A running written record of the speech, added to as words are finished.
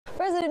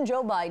President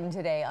Joe Biden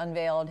today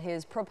unveiled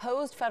his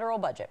proposed federal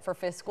budget for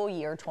fiscal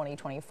year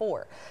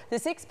 2024. The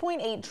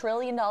 $6.8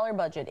 trillion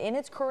budget in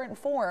its current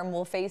form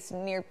will face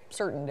near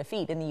certain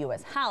defeat in the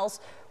U.S.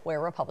 House,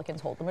 where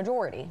Republicans hold the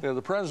majority. Yeah,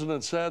 the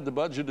president said the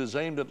budget is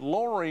aimed at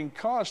lowering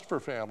costs for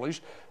families,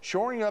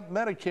 shoring up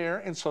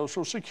Medicare and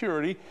Social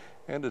Security,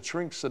 and it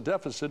shrinks the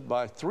deficit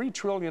by $3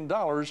 trillion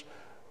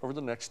over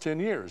the next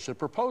 10 years. It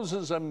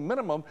proposes a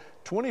minimum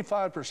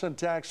 25%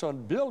 tax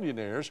on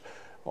billionaires,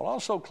 while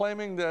also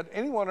claiming that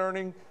anyone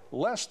earning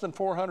less than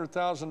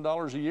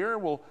 $400,000 a year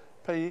will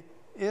pay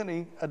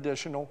any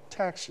additional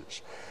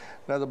taxes.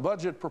 Now, the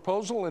budget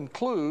proposal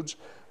includes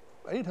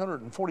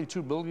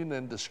 $842 billion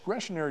in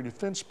discretionary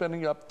defense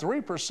spending, up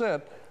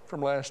 3%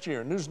 from last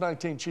year. News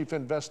 19 chief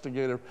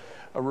investigative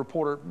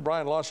reporter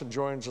Brian Lawson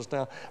joins us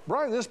now.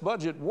 Brian, this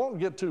budget won't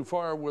get too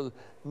far with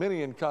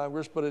many in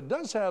Congress, but it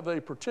does have a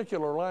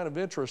particular line of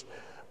interest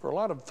for a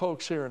lot of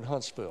folks here in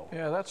Huntsville.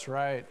 Yeah, that's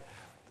right.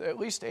 At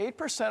least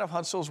 8% of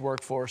Huntsville's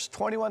workforce,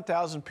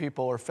 21,000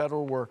 people, are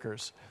federal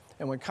workers.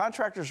 And when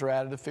contractors are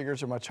added, the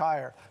figures are much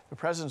higher. The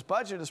president's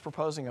budget is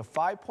proposing a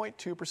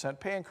 5.2%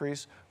 pay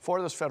increase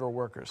for those federal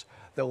workers,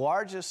 the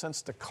largest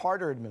since the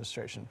Carter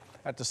administration.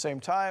 At the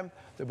same time,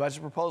 the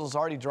budget proposal is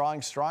already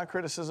drawing strong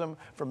criticism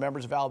from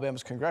members of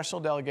Alabama's congressional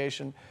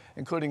delegation,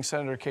 including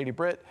Senator Katie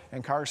Britt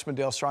and Congressman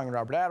Dale Strong and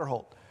Robert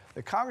Aderholt.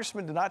 The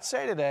congressman did not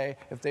say today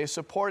if they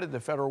supported the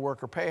federal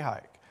worker pay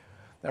hike.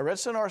 Now,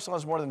 Redstone Arsenal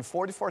has more than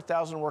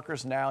 44,000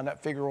 workers now, and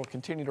that figure will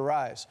continue to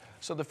rise.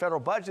 So the federal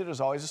budget is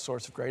always a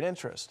source of great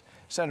interest.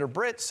 Senator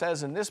Britt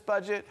says in this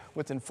budget,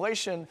 with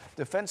inflation,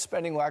 defense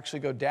spending will actually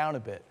go down a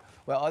bit,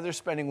 while other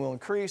spending will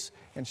increase,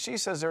 and she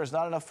says there is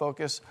not enough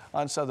focus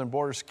on southern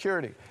border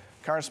security.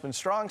 Congressman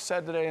Strong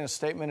said today in a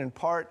statement, in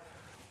part,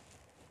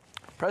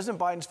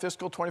 President Biden's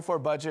fiscal 24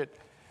 budget,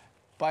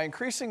 by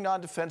increasing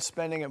non-defense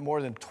spending at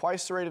more than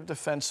twice the rate of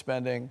defense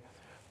spending,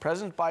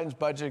 President Biden's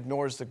budget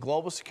ignores the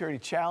global security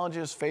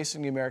challenges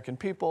facing the American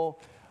people.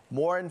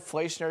 More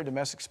inflationary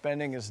domestic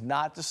spending is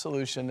not the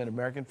solution that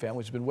American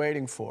families have been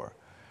waiting for.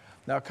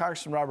 Now,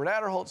 Congressman Robert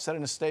Aderholt said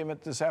in a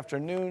statement this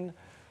afternoon,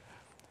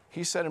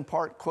 he said in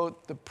part,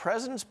 quote, "The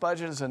president's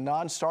budget is a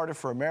non-starter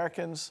for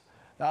Americans.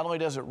 Not only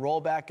does it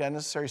roll back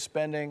unnecessary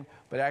spending,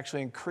 but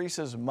actually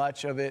increases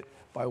much of it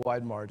by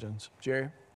wide margins." Jerry?